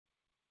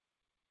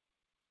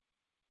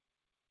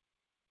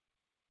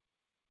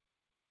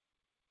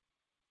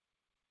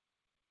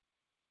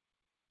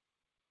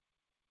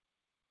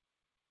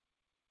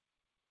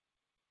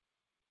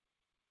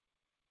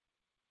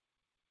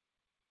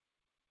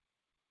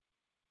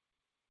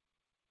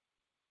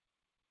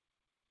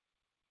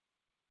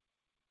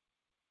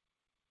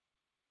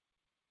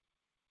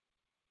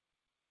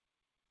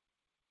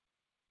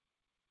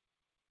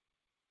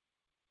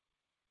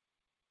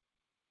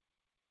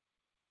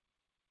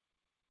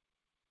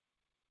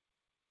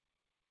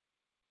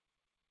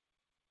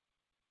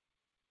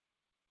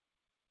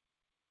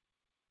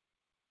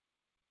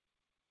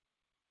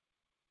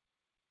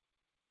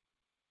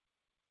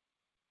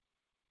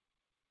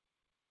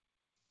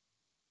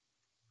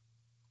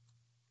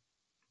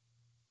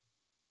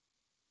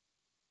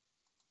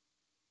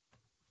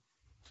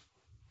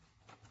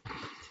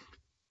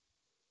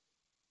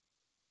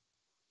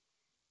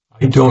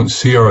I don't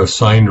see our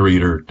assigned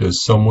reader.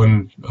 Does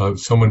someone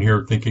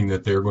here thinking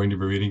that they're going to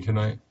be reading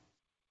tonight?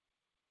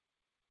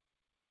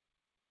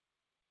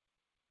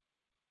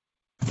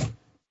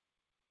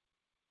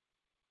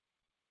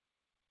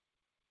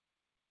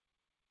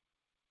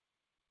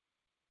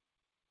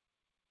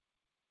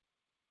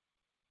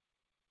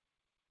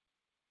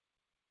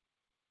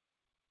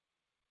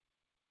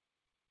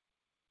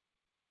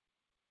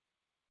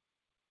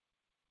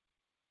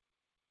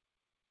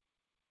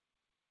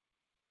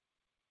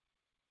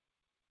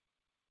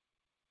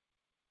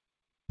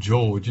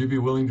 Joel, would you be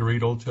willing to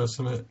read Old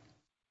Testament?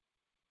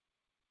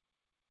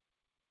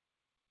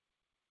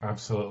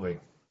 Absolutely.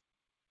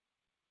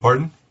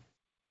 Pardon?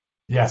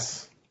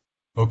 Yes.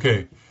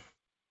 Okay.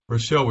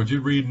 Rochelle, would you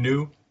read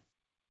New?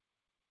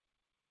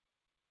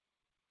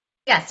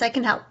 Yes, I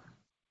can help.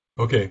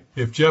 Okay.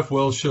 If Jeff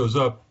Wells shows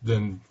up,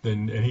 then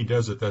and he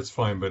does it, that's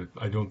fine, but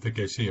I don't think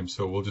I see him,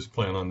 so we'll just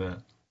plan on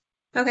that.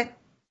 Okay.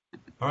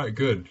 All right,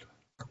 good.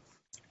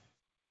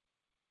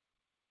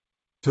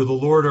 To the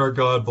Lord our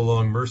God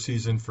belong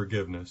mercies and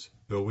forgiveness,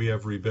 though we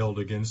have rebelled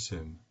against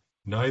him.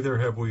 Neither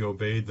have we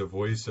obeyed the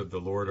voice of the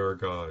Lord our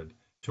God,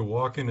 to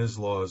walk in his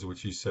laws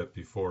which he set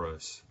before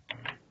us.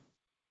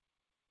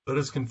 Let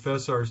us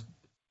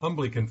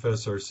humbly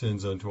confess our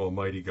sins unto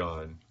Almighty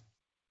God.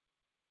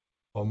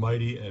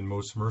 Almighty and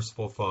most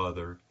merciful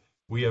Father,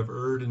 we have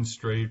erred and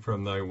strayed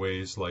from thy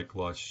ways like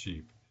lost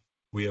sheep.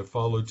 We have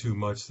followed too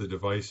much the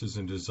devices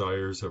and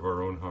desires of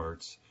our own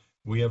hearts.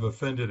 We have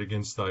offended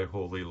against thy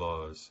holy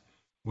laws.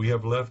 We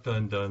have left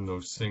undone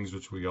those things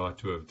which we ought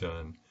to have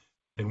done,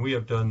 and we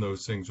have done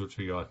those things which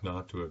we ought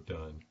not to have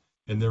done,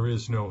 and there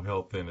is no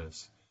help in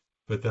us.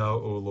 But thou,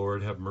 O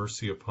Lord, have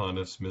mercy upon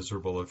us,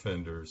 miserable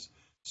offenders.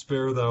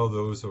 Spare thou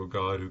those, O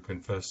God, who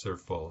confess their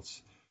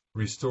faults.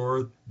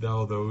 Restore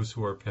thou those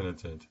who are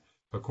penitent,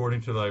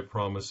 according to thy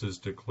promises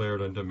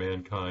declared unto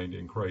mankind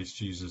in Christ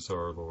Jesus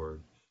our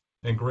Lord.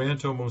 And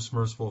grant, O most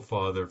merciful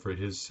Father, for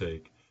his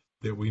sake,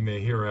 that we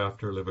may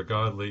hereafter live a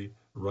godly,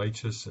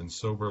 righteous, and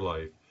sober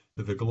life,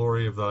 to the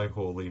glory of thy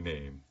holy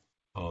name.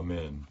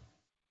 Amen.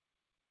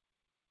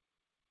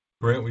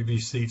 Grant, we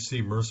beseech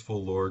thee,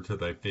 merciful Lord, to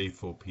thy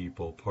faithful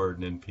people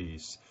pardon and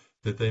peace,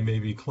 that they may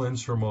be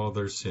cleansed from all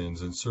their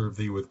sins and serve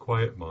thee with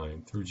quiet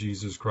mind, through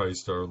Jesus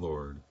Christ our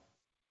Lord.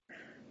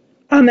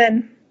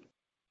 Amen.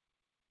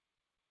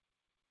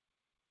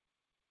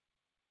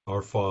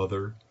 Our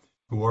Father,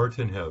 who art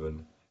in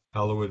heaven,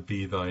 hallowed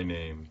be thy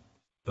name.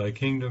 Thy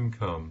kingdom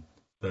come,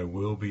 thy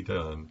will be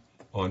done,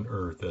 on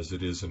earth as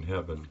it is in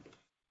heaven.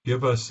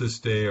 Give us this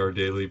day our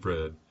daily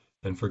bread,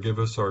 and forgive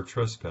us our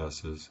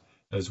trespasses,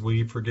 as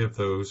we forgive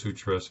those who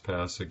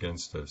trespass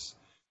against us.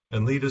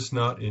 And lead us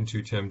not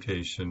into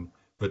temptation,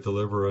 but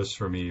deliver us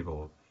from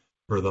evil.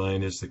 For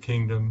thine is the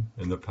kingdom,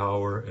 and the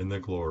power, and the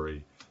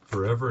glory,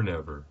 forever and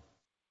ever.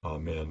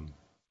 Amen.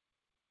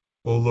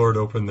 O Lord,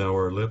 open thou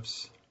our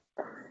lips.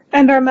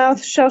 And our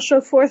mouth shall show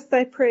forth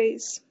thy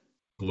praise.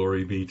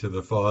 Glory be to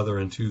the Father,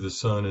 and to the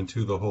Son, and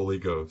to the Holy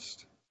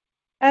Ghost.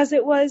 As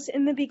it was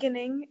in the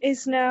beginning,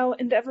 is now,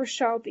 and ever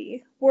shall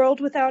be, world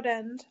without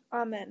end.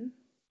 Amen.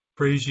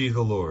 Praise ye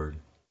the Lord.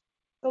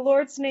 The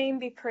Lord's name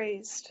be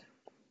praised.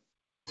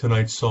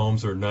 Tonight's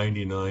Psalms are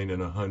 99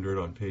 and 100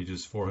 on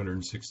pages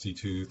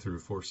 462 through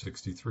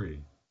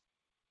 463.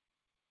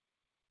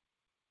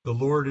 The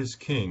Lord is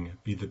king,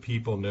 be the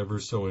people never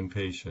so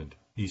impatient.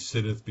 He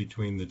sitteth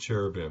between the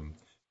cherubim,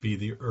 be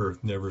the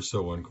earth never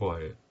so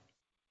unquiet.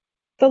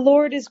 The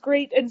Lord is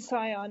great in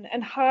Sion,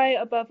 and high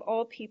above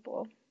all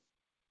people.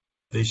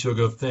 They shall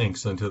give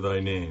thanks unto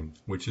thy name,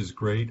 which is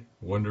great,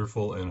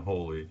 wonderful, and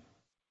holy.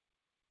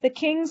 The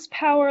king's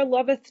power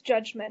loveth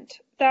judgment.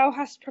 Thou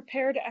hast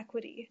prepared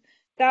equity.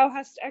 Thou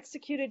hast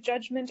executed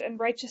judgment and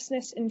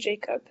righteousness in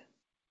Jacob.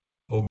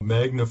 O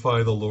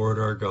magnify the Lord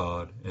our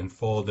God, and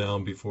fall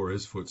down before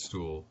his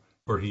footstool,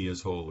 for he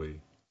is holy.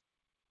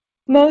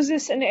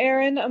 Moses and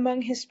Aaron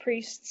among his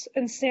priests,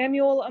 and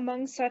Samuel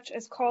among such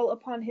as call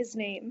upon his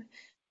name.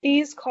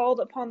 These called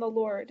upon the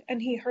Lord, and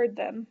he heard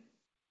them.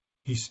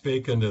 He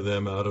spake unto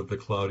them out of the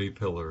cloudy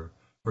pillar,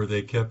 for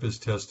they kept his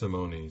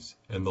testimonies,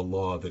 and the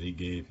law that he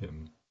gave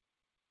him.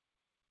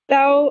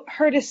 Thou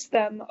heardest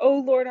them, O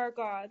Lord our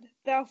God.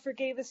 Thou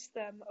forgavest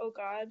them, O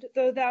God,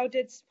 though thou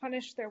didst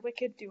punish their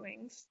wicked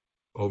doings.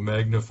 O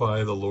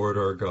magnify the Lord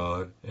our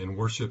God, and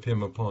worship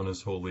him upon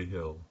his holy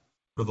hill,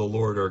 for the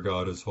Lord our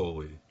God is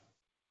holy.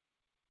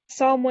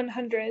 Psalm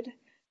 100.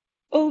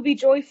 O be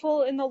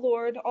joyful in the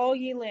Lord, all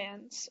ye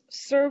lands.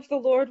 Serve the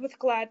Lord with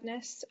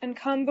gladness, and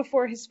come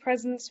before his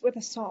presence with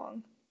a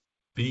song.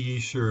 Be ye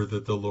sure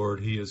that the Lord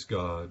he is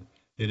God.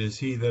 It is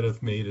he that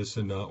hath made us,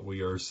 and not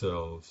we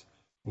ourselves.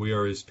 We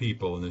are his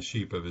people, and the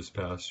sheep of his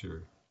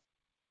pasture.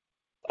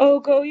 O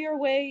go your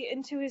way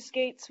into his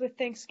gates with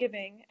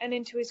thanksgiving, and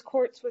into his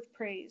courts with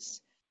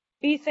praise.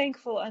 Be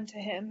thankful unto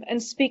him,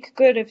 and speak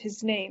good of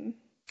his name.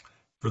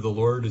 For the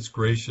Lord is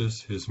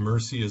gracious, his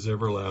mercy is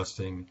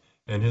everlasting,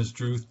 and his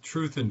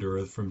truth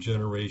endureth from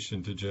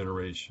generation to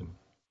generation.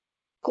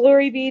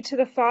 Glory be to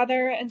the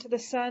Father, and to the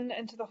Son,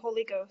 and to the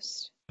Holy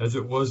Ghost. As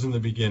it was in the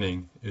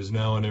beginning, is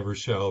now, and ever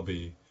shall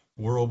be,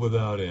 world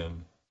without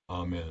end.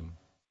 Amen.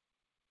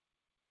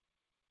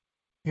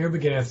 Here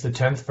beginneth the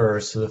 10th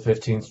verse of the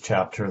 15th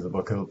chapter of the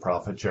book of the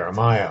prophet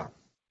Jeremiah.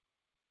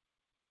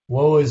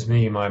 Woe is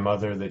me, my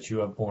mother, that you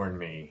have borne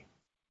me,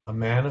 a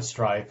man of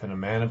strife and a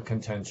man of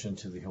contention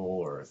to the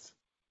whole earth.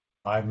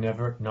 I have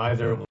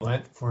neither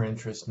lent for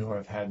interest nor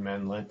have had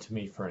men lent to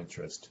me for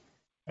interest.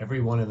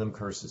 Every one of them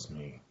curses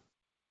me.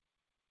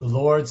 The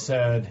Lord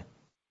said,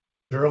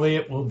 Surely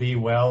it will be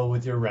well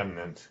with your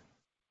remnant.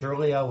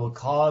 Surely I will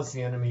cause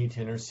the enemy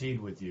to intercede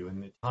with you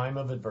in the time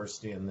of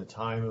adversity and the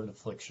time of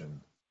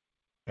affliction.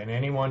 Can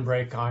anyone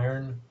break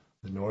iron,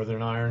 the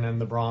northern iron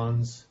and the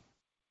bronze?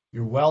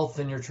 Your wealth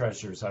and your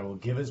treasures I will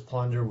give as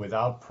plunder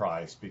without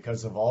price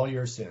because of all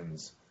your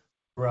sins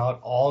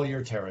throughout all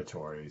your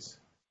territories.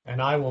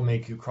 And I will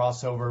make you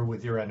cross over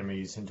with your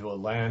enemies into a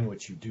land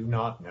which you do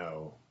not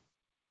know.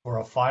 For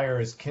a fire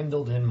is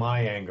kindled in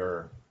my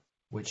anger,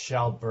 which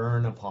shall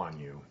burn upon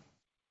you.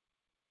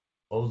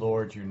 O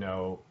Lord, you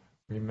know,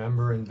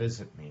 remember and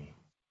visit me.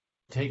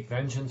 Take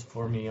vengeance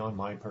for me on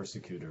my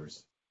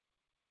persecutors.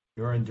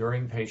 Your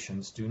enduring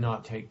patience do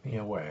not take me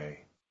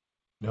away.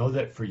 Know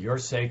that for your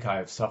sake I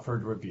have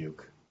suffered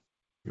rebuke.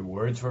 Your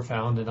words were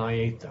found and I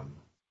ate them.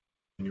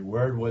 And your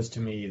word was to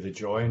me the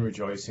joy and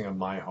rejoicing of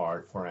my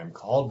heart, for I am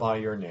called by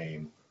your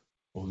name,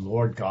 O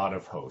Lord God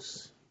of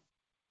hosts.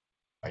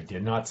 I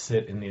did not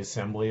sit in the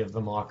assembly of the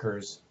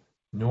mockers,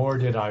 nor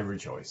did I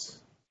rejoice.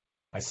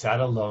 I sat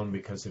alone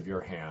because of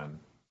your hand,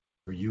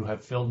 for you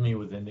have filled me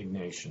with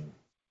indignation.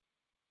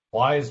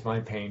 Why is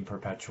my pain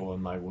perpetual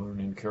and my wound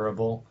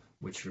incurable,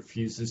 which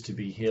refuses to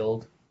be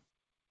healed?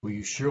 Will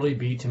you surely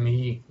be to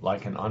me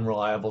like an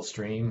unreliable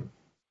stream,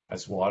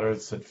 as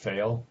waters that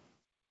fail?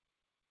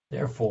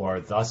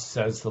 Therefore, thus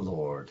says the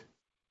Lord,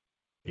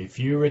 if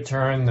you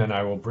return, then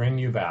I will bring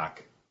you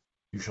back.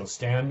 You shall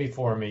stand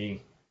before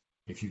me.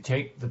 If you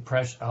take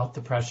out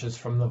the precious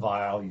from the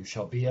vial, you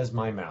shall be as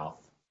my mouth.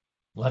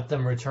 Let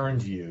them return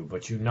to you,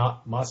 but you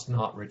must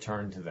not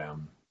return to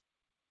them.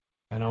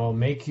 And I will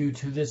make you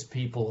to this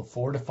people a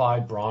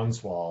fortified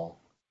bronze wall,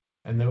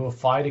 and they will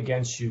fight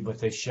against you, but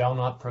they shall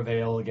not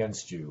prevail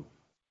against you.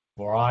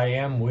 For I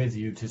am with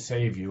you to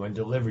save you and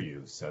deliver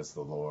you, says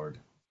the Lord.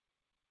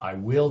 I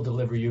will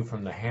deliver you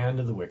from the hand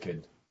of the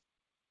wicked,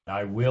 and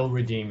I will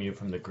redeem you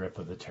from the grip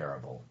of the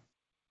terrible.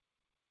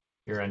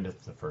 Here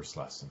endeth the first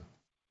lesson.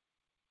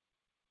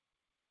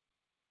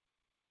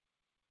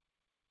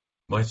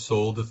 My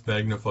soul doth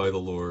magnify the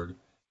Lord,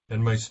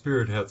 and my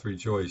spirit hath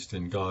rejoiced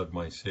in God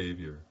my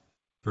Saviour.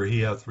 For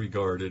he hath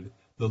regarded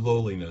the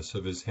lowliness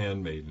of his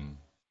handmaiden.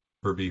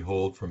 For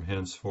behold, from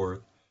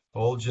henceforth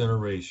all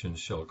generations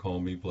shall call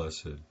me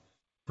blessed.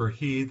 For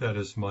he that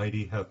is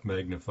mighty hath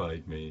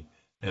magnified me,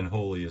 and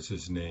holy is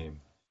his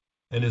name.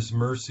 And his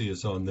mercy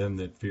is on them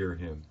that fear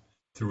him,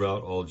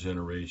 throughout all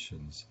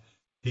generations.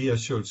 He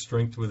hath showed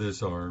strength with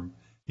his arm.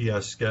 He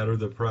hath scattered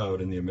the proud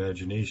in the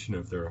imagination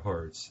of their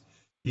hearts.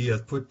 He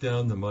hath put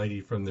down the mighty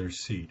from their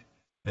seat,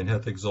 and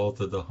hath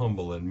exalted the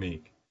humble and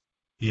meek.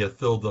 He hath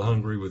filled the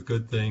hungry with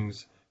good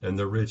things, and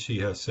the rich he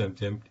hath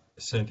sent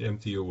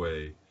empty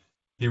away.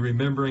 He,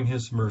 remembering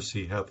his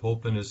mercy, hath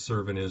holpen his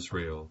servant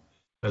Israel,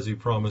 as he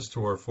promised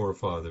to our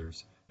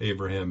forefathers,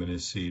 Abraham and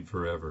his seed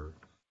forever.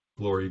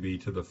 Glory be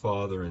to the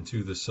Father, and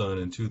to the Son,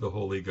 and to the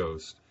Holy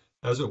Ghost,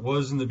 as it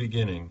was in the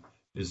beginning,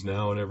 is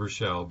now, and ever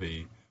shall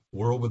be,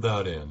 world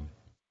without end.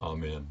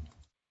 Amen.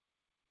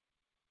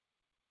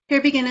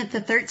 Here beginneth the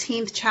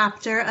 13th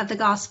chapter of the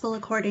Gospel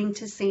according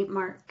to St.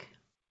 Mark.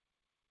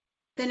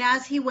 Then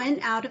as he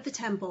went out of the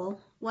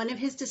temple, one of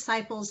his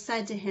disciples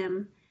said to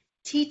him,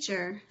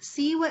 Teacher,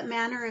 see what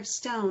manner of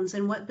stones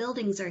and what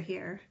buildings are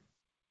here.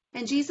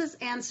 And Jesus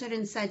answered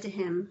and said to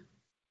him,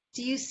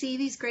 Do you see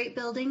these great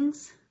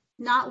buildings?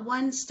 Not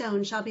one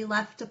stone shall be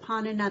left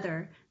upon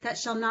another that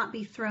shall not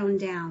be thrown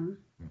down.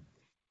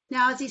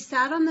 Now as he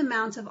sat on the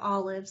Mount of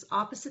Olives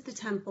opposite the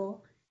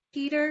temple,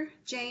 Peter,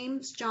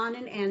 James, John,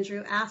 and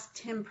Andrew asked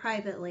him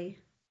privately,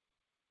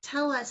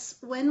 Tell us,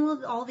 when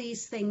will all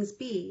these things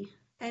be?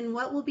 And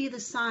what will be the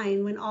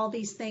sign when all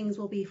these things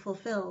will be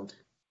fulfilled?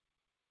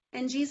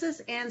 And Jesus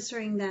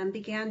answering them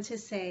began to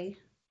say,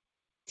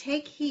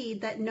 Take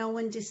heed that no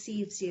one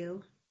deceives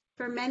you,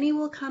 for many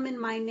will come in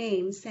my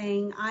name,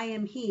 saying, I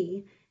am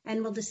he,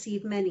 and will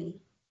deceive many.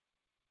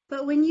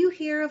 But when you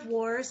hear of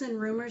wars and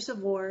rumors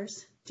of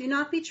wars, do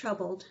not be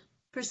troubled,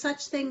 for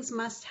such things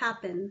must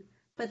happen,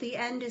 but the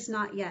end is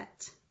not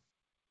yet.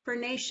 For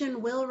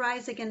nation will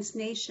rise against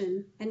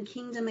nation, and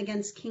kingdom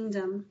against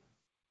kingdom.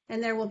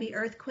 And there will be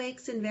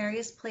earthquakes in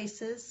various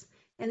places,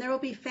 and there will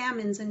be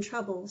famines and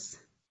troubles.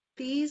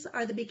 These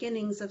are the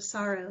beginnings of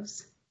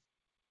sorrows.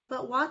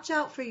 But watch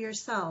out for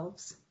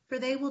yourselves, for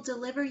they will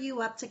deliver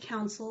you up to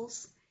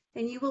councils,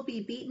 and you will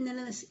be beaten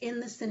in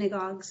the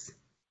synagogues.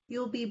 You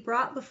will be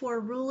brought before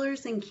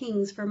rulers and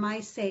kings for my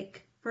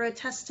sake, for a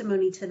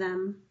testimony to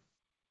them.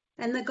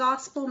 And the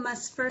gospel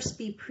must first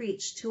be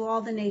preached to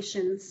all the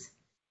nations.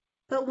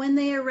 But when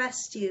they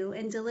arrest you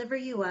and deliver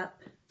you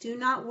up, do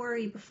not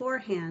worry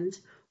beforehand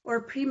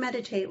or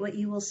premeditate what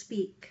you will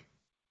speak.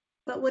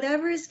 But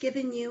whatever is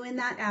given you in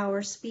that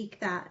hour, speak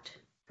that,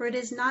 for it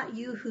is not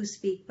you who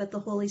speak, but the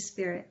Holy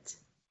Spirit.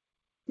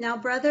 Now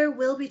brother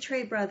will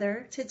betray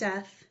brother to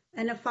death,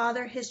 and a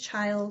father his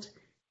child,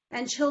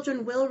 and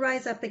children will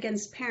rise up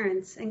against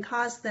parents and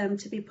cause them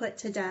to be put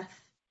to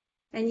death.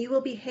 And you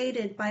will be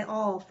hated by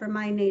all for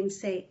my name's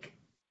sake.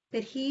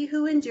 But he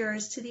who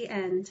endures to the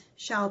end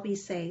shall be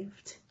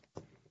saved.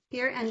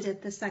 Here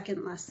endeth the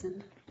second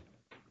lesson.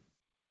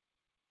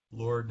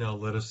 Lord, now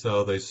lettest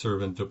thou thy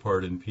servant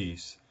depart in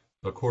peace,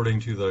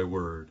 according to thy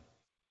word.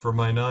 For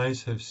mine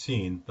eyes have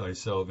seen thy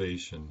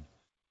salvation,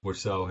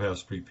 which thou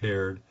hast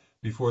prepared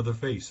before the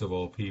face of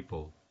all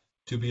people,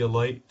 to be a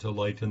light to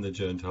lighten the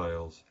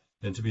Gentiles,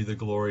 and to be the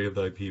glory of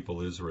thy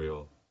people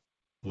Israel.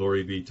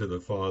 Glory be to the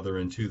Father,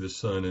 and to the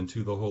Son, and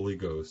to the Holy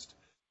Ghost,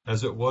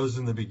 as it was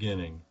in the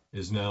beginning,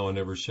 is now, and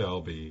ever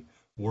shall be,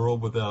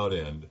 world without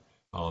end.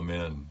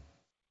 Amen.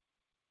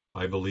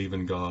 I believe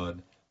in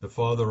God, the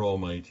Father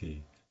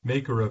Almighty,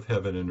 maker of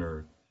heaven and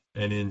earth,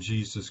 and in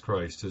Jesus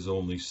Christ, his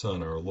only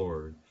Son, our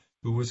Lord,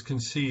 who was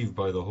conceived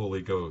by the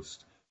Holy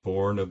Ghost,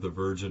 born of the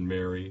Virgin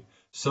Mary,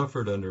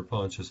 suffered under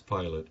Pontius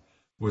Pilate,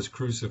 was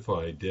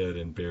crucified, dead,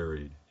 and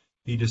buried.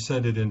 He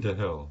descended into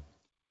hell.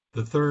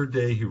 The third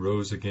day he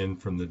rose again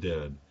from the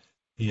dead.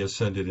 He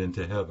ascended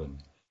into heaven,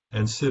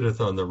 and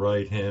sitteth on the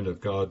right hand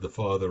of God the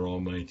Father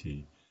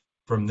Almighty.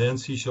 From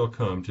thence he shall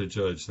come to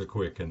judge the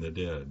quick and the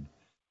dead.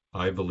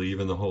 I believe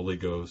in the Holy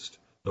Ghost,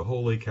 the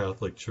Holy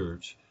Catholic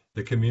Church,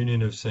 the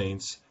communion of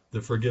saints,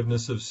 the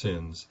forgiveness of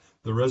sins,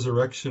 the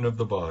resurrection of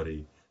the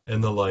body,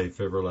 and the life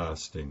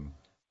everlasting.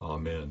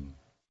 Amen.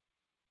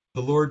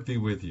 The Lord be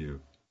with you.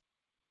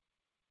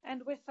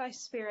 And with thy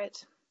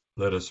spirit.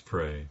 Let us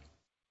pray.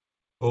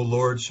 O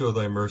Lord, show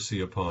thy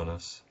mercy upon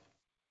us.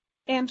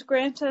 And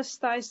grant us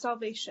thy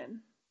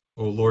salvation.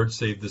 O Lord,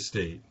 save the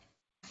state.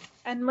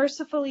 And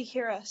mercifully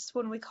hear us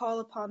when we call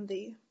upon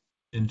thee.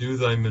 Endue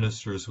thy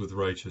ministers with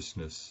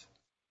righteousness.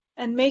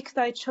 And make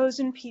thy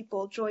chosen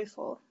people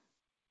joyful.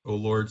 O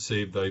Lord,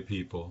 save thy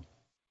people.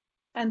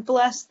 And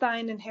bless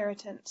thine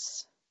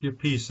inheritance. Give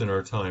peace in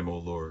our time, O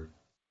Lord.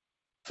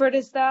 For it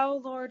is thou,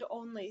 Lord,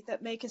 only,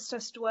 that makest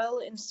us dwell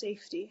in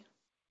safety.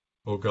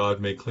 O God,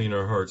 make clean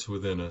our hearts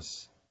within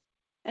us.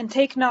 And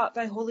take not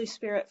thy Holy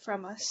Spirit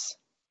from us.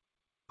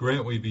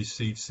 Grant, we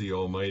beseech thee,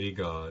 Almighty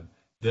God,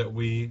 that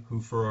we,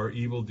 who for our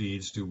evil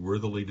deeds do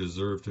worthily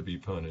deserve to be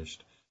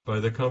punished, by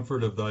the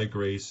comfort of thy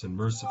grace and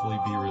mercifully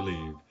be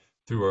relieved,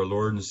 through our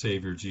Lord and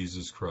Savior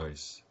Jesus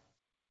Christ.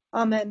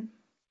 Amen.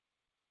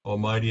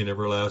 Almighty and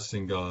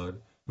everlasting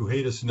God, who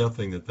hatest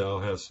nothing that thou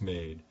hast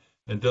made,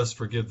 and dost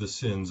forgive the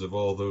sins of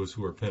all those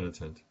who are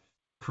penitent,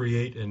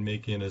 create and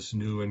make in us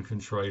new and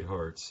contrite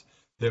hearts,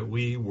 that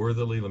we,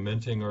 worthily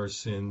lamenting our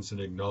sins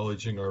and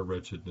acknowledging our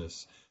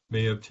wretchedness,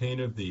 may obtain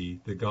of thee,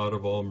 the God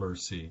of all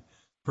mercy,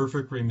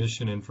 perfect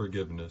remission and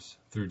forgiveness,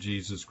 through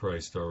Jesus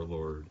Christ our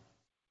Lord.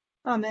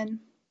 Amen.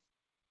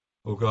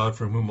 O God,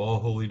 from whom all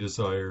holy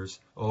desires,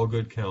 all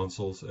good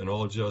counsels, and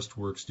all just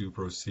works do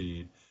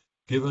proceed,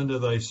 give unto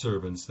thy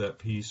servants that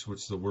peace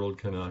which the world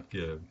cannot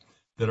give,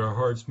 that our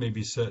hearts may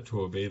be set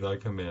to obey thy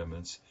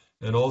commandments,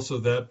 and also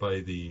that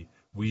by thee,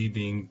 we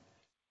being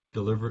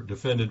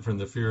defended from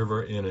the fear of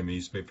our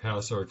enemies, may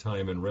pass our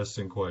time in rest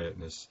and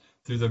quietness,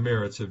 through the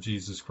merits of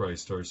Jesus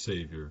Christ our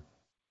Savior.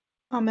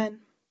 Amen.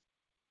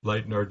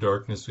 Lighten our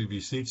darkness, we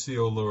beseech thee,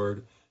 O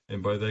Lord,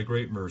 and by thy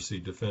great mercy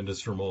defend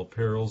us from all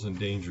perils and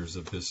dangers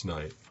of this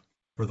night,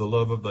 for the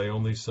love of thy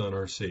only Son,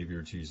 our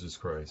Savior, Jesus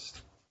Christ.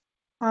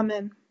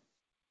 Amen.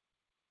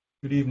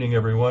 Good evening,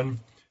 everyone.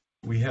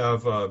 We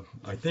have,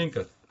 I think,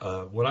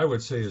 what I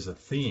would say is a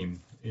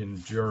theme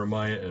in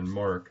Jeremiah and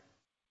Mark.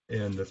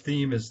 And the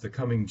theme is the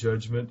coming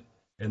judgment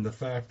and the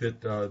fact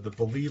that the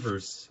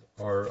believers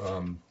are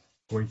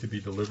going to be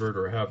delivered,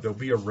 or there'll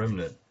be a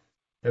remnant.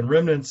 And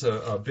remnant's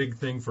a big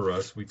thing for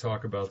us. We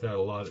talk about that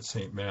a lot at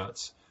St.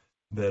 Matt's,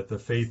 that the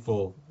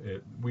faithful,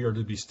 we are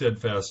to be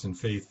steadfast and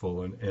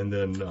faithful,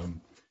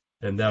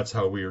 and that's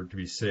how we are to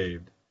be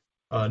saved.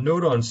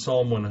 Note on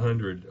Psalm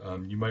 100,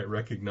 you might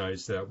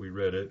recognize that. We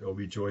read it, "O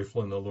be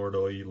joyful in the Lord,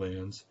 all ye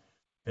lands."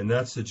 And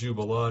that's the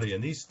Jubilati.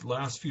 And these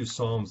last few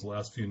Psalms,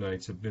 last few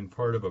nights, have been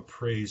part of a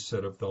praise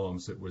set of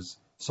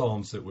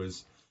Psalms that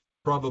was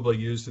probably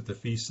used at the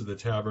Feast of the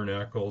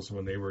Tabernacles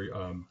when they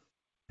were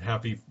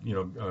happy,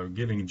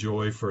 giving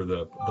joy for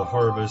the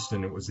harvest,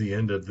 and it was the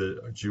end of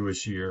the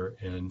Jewish year.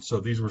 And so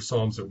these were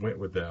Psalms that went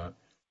with that.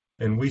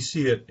 And we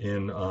see it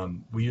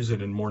we use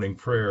it in morning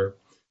prayer.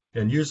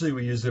 And usually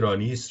we use it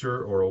on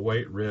Easter or a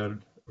white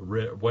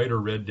or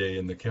red day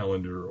in the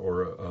calendar,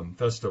 or a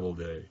festival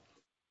day.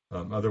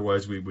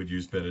 Otherwise, we would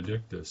use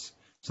Benedictus.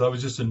 So that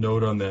was just a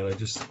note on that. I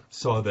just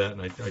saw that,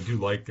 and I do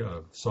like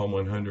Psalm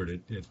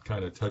 100. It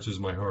kind of touches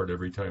my heart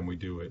every time we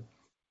do it.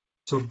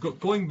 So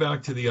going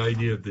back to the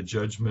idea of the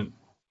judgment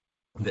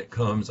that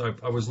comes,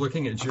 I was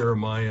looking at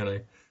Jeremiah,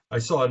 and I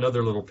saw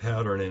another little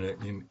pattern in it.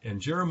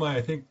 And Jeremiah,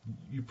 I think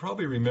you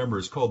probably remember,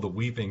 is called the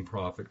weeping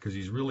prophet because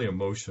he's really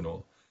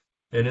emotional.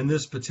 And in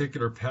this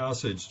particular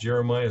passage,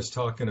 Jeremiah is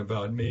talking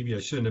about, maybe I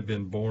shouldn't have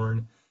been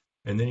born.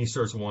 and then he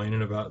starts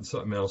whining about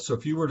something else. So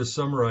if you were to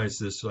summarize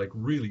this, like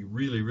really,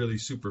 really, really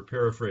super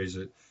paraphrase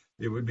it,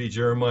 it would be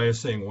Jeremiah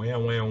saying wah,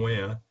 wah,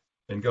 wah,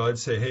 and God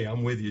say, hey,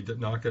 I'm with you,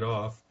 knock it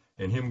off,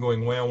 and him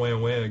going wah, wah,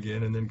 wah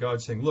again, and then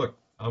God saying, look,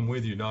 I'm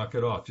with you, knock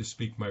it off, just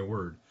speak my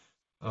word.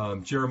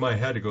 Jeremiah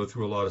had to go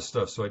through a lot of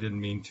stuff, so I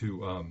didn't mean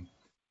to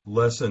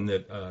lessen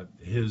that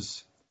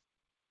his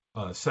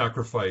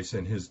sacrifice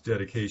and his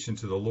dedication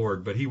to the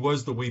Lord, but he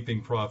was the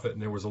weeping prophet,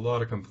 and there was a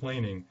lot of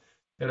complaining.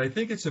 And I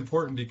think it's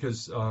important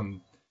because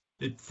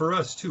for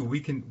us too,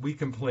 we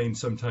complain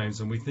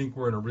sometimes, and we think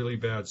we're in a really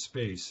bad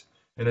space.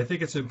 And I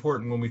think it's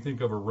important when we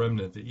think of a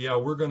remnant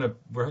that we're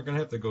gonna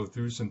have to go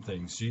through some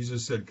things.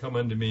 Jesus said, "Come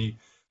unto me,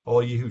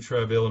 all ye who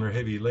travail and are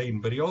heavy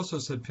laden," but he also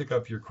said, "Pick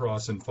up your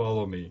cross and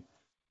follow me."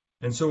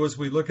 And so as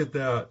we look at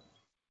that,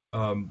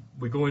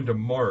 we go into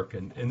Mark,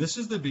 and this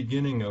is the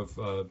beginning of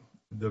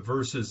the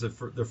verses.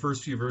 The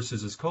first few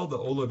verses is called the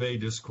Olivet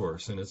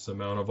Discourse, and it's the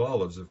Mount of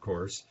Olives, of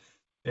course,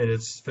 and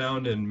it's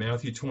found in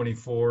Matthew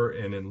 24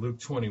 and in Luke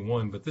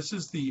 21. But this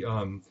is the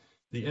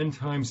end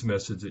times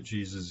message that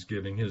Jesus is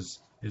giving.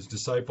 His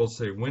disciples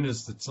say, "When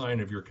is the sign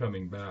of your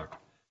coming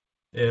back?"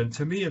 And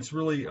to me, it's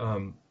really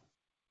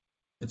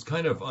it's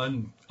kind of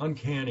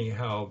uncanny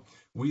how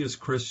we as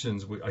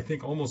Christians, I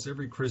think almost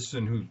every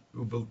Christian who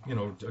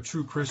a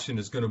true Christian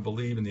is going to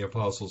believe in the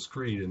Apostles'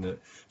 Creed and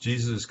that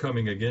Jesus is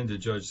coming again to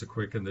judge the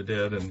quick and the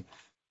dead.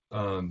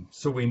 And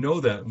so we know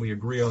that and we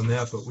agree on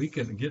that, but we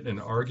can get in an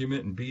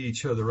argument and beat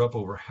each other up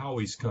over how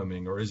he's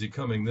coming, or is he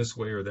coming this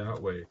way or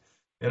that way.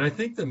 And I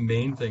think the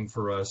main thing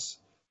for us,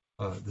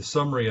 the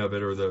summary of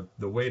it, or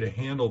the way to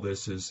handle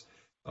this is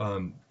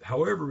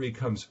however he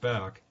comes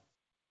back.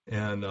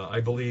 And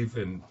I believe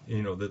in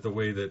that the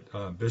way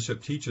that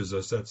Bishop teaches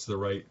us, that's the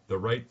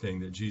right thing,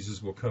 that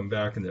Jesus will come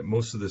back, and that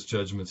most of this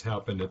judgment's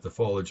happened at the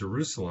fall of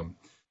Jerusalem.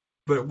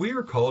 But we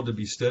are called to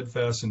be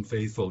steadfast and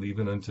faithful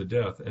even unto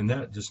death, and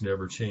that just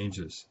never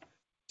changes.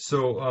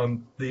 So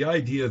the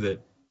idea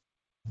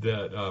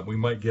that we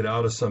might get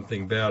out of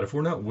something bad, if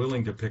we're not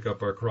willing to pick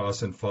up our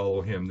cross and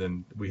follow him,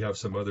 then we have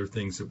some other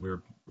things that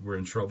we're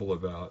in trouble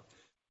about.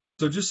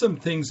 So just some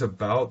things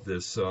about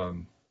this.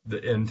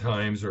 The end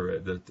times, or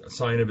the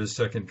sign of his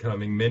second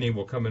coming. Many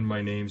will come in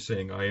my name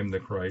saying, I am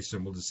the Christ,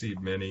 and will deceive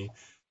many.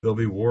 There'll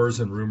be wars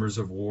and rumors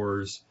of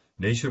wars.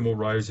 Nation will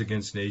rise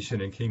against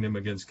nation and kingdom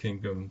against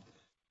kingdom.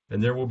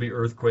 And there will be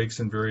earthquakes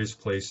in various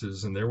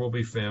places, and there will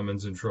be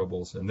famines and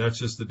troubles. And that's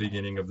just the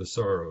beginning of the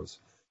sorrows.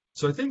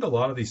 So I think a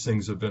lot of these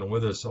things have been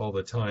with us all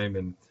the time.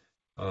 And,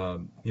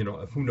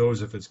 who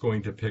knows if it's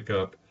going to pick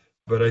up.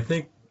 But I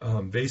think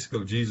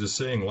basically Jesus is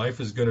saying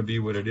life is going to be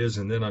what it is,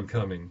 and then I'm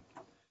coming.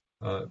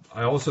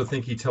 I also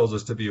think he tells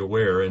us to be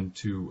aware and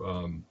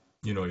to,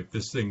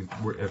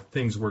 if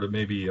things were to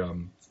maybe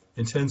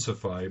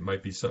intensify, it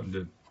might be something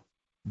to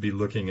be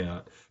looking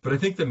at. But I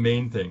think the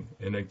main thing,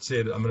 and I'm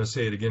going to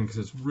say it again because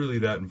it's really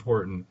that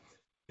important,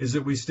 is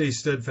that we stay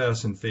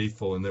steadfast and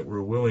faithful, and that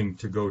we're willing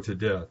to go to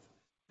death.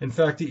 In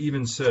fact, he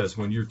even says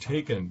when you're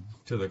taken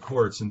to the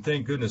courts, and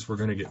thank goodness we're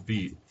going to get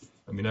beat.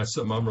 I mean, that's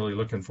something I'm really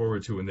looking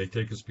forward to when they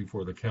take us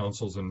before the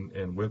councils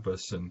and whip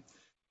us. And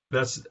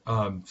that's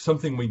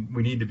something we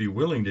need to be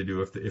willing to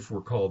do if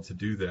we're called to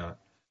do that.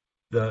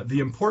 The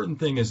important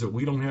thing is that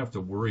we don't have to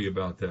worry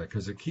about that,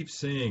 because it keeps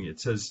saying, it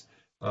says,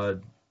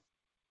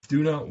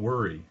 do not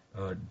worry.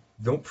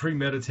 Don't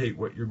premeditate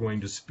what you're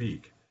going to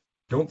speak.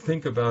 Don't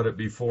think about it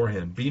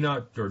beforehand.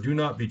 Do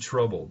not be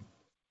troubled.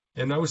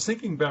 And I was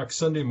thinking back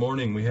Sunday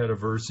morning, we had a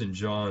verse in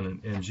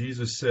John, and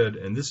Jesus said,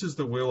 and this is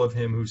the will of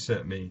him who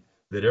sent me,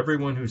 that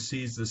everyone who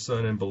sees the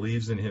Son and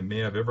believes in him may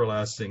have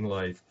everlasting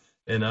life,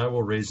 and I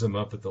will raise them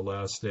up at the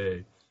last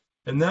day.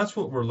 And that's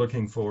what we're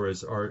looking for,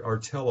 is our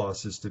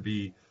telos is to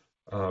be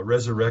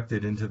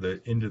resurrected into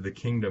the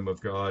kingdom of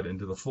God,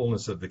 into the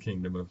fullness of the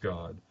kingdom of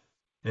God.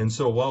 And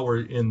so while we're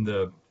in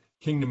the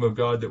kingdom of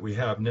God that we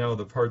have now,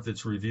 the part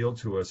that's revealed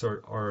to us,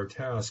 our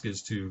task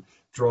is to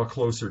draw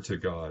closer to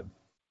God.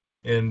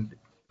 And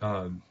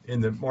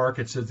in the Mark,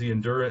 it says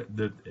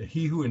that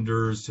he who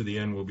endures to the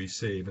end will be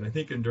saved. And I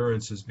think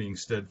endurance is being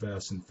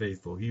steadfast and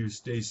faithful. He who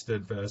stays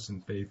steadfast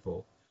and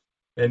faithful.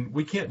 And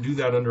we can't do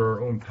that under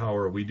our own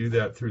power. We do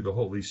that through the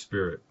Holy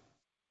Spirit.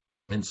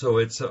 And so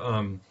it's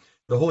the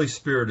Holy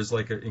Spirit is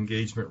like an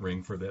engagement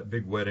ring for that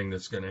big wedding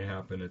that's going to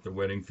happen at the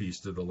wedding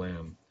feast of the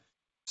Lamb.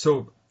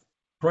 So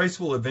Christ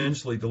will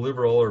eventually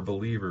deliver all our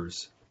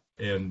believers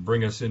and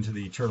bring us into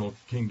the eternal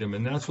kingdom.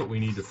 And that's what we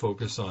need to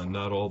focus on,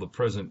 not all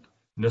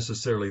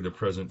necessarily the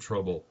present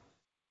trouble.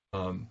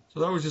 So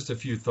that was just a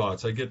few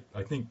thoughts. I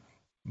think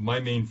my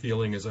main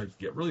feeling is I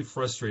get really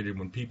frustrated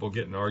when people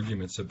get in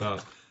arguments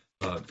about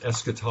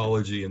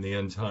eschatology and the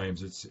end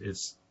times.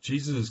 It's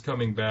Jesus is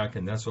coming back,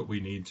 and that's what we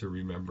need to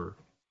remember.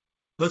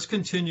 Let's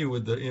continue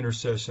with the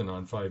intercession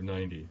on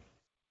 590,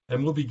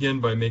 and we'll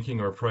begin by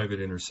making our private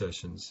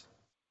intercessions.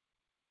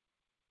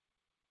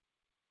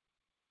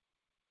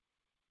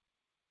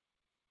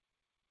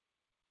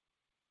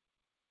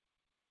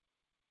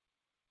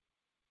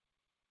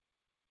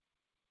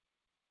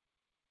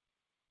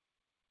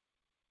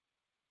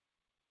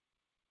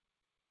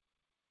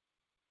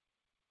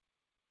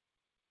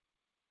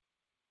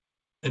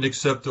 And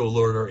accept, O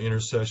Lord, our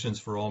intercessions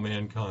for all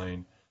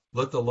mankind.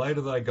 Let the light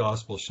of thy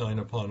gospel shine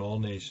upon all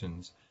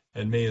nations,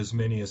 and may as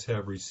many as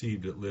have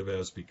received it live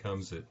as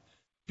becomes it.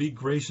 Be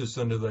gracious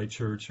unto thy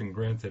church, and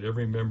grant that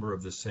every member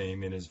of the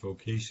same in his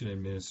vocation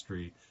and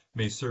ministry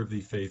may serve thee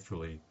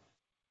faithfully.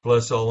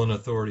 Bless all in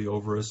authority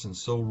over us, and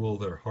so rule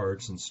their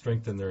hearts and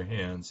strengthen their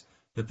hands,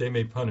 that they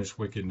may punish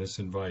wickedness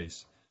and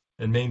vice,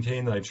 and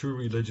maintain thy true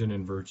religion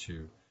and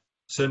virtue.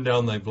 Send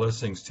down thy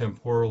blessings,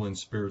 temporal and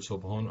spiritual,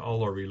 upon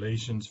all our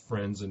relations,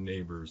 friends, and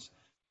neighbors.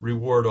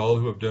 Reward all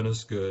who have done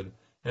us good,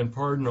 and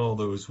pardon all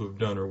those who have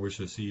done or wish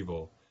us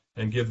evil,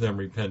 and give them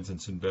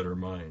repentance and better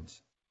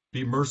minds.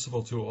 Be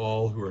merciful to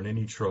all who are in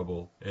any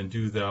trouble, and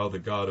do thou, the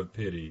God of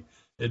pity,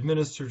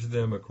 administer to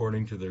them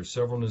according to their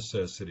several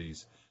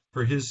necessities,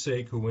 for his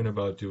sake who went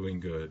about doing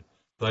good,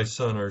 thy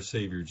Son, our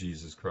Savior,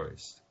 Jesus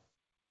Christ.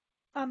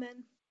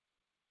 Amen.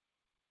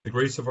 The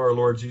grace of our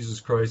Lord Jesus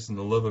Christ, and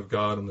the love of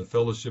God, and the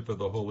fellowship of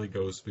the Holy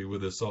Ghost be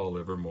with us all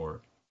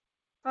evermore.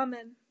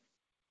 Amen.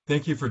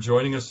 Thank you for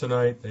joining us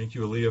tonight. Thank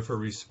you, Aaliyah, for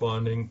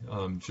responding,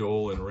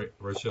 Joel and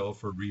Rochelle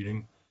for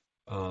reading,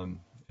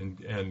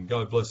 and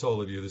God bless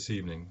all of you this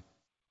evening.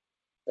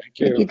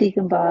 Thank you,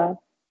 Deacon Bob.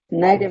 Good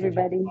night, Thank you,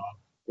 everybody. Bob.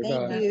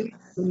 Thank you.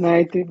 Good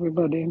night,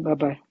 everybody.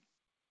 Bye-bye.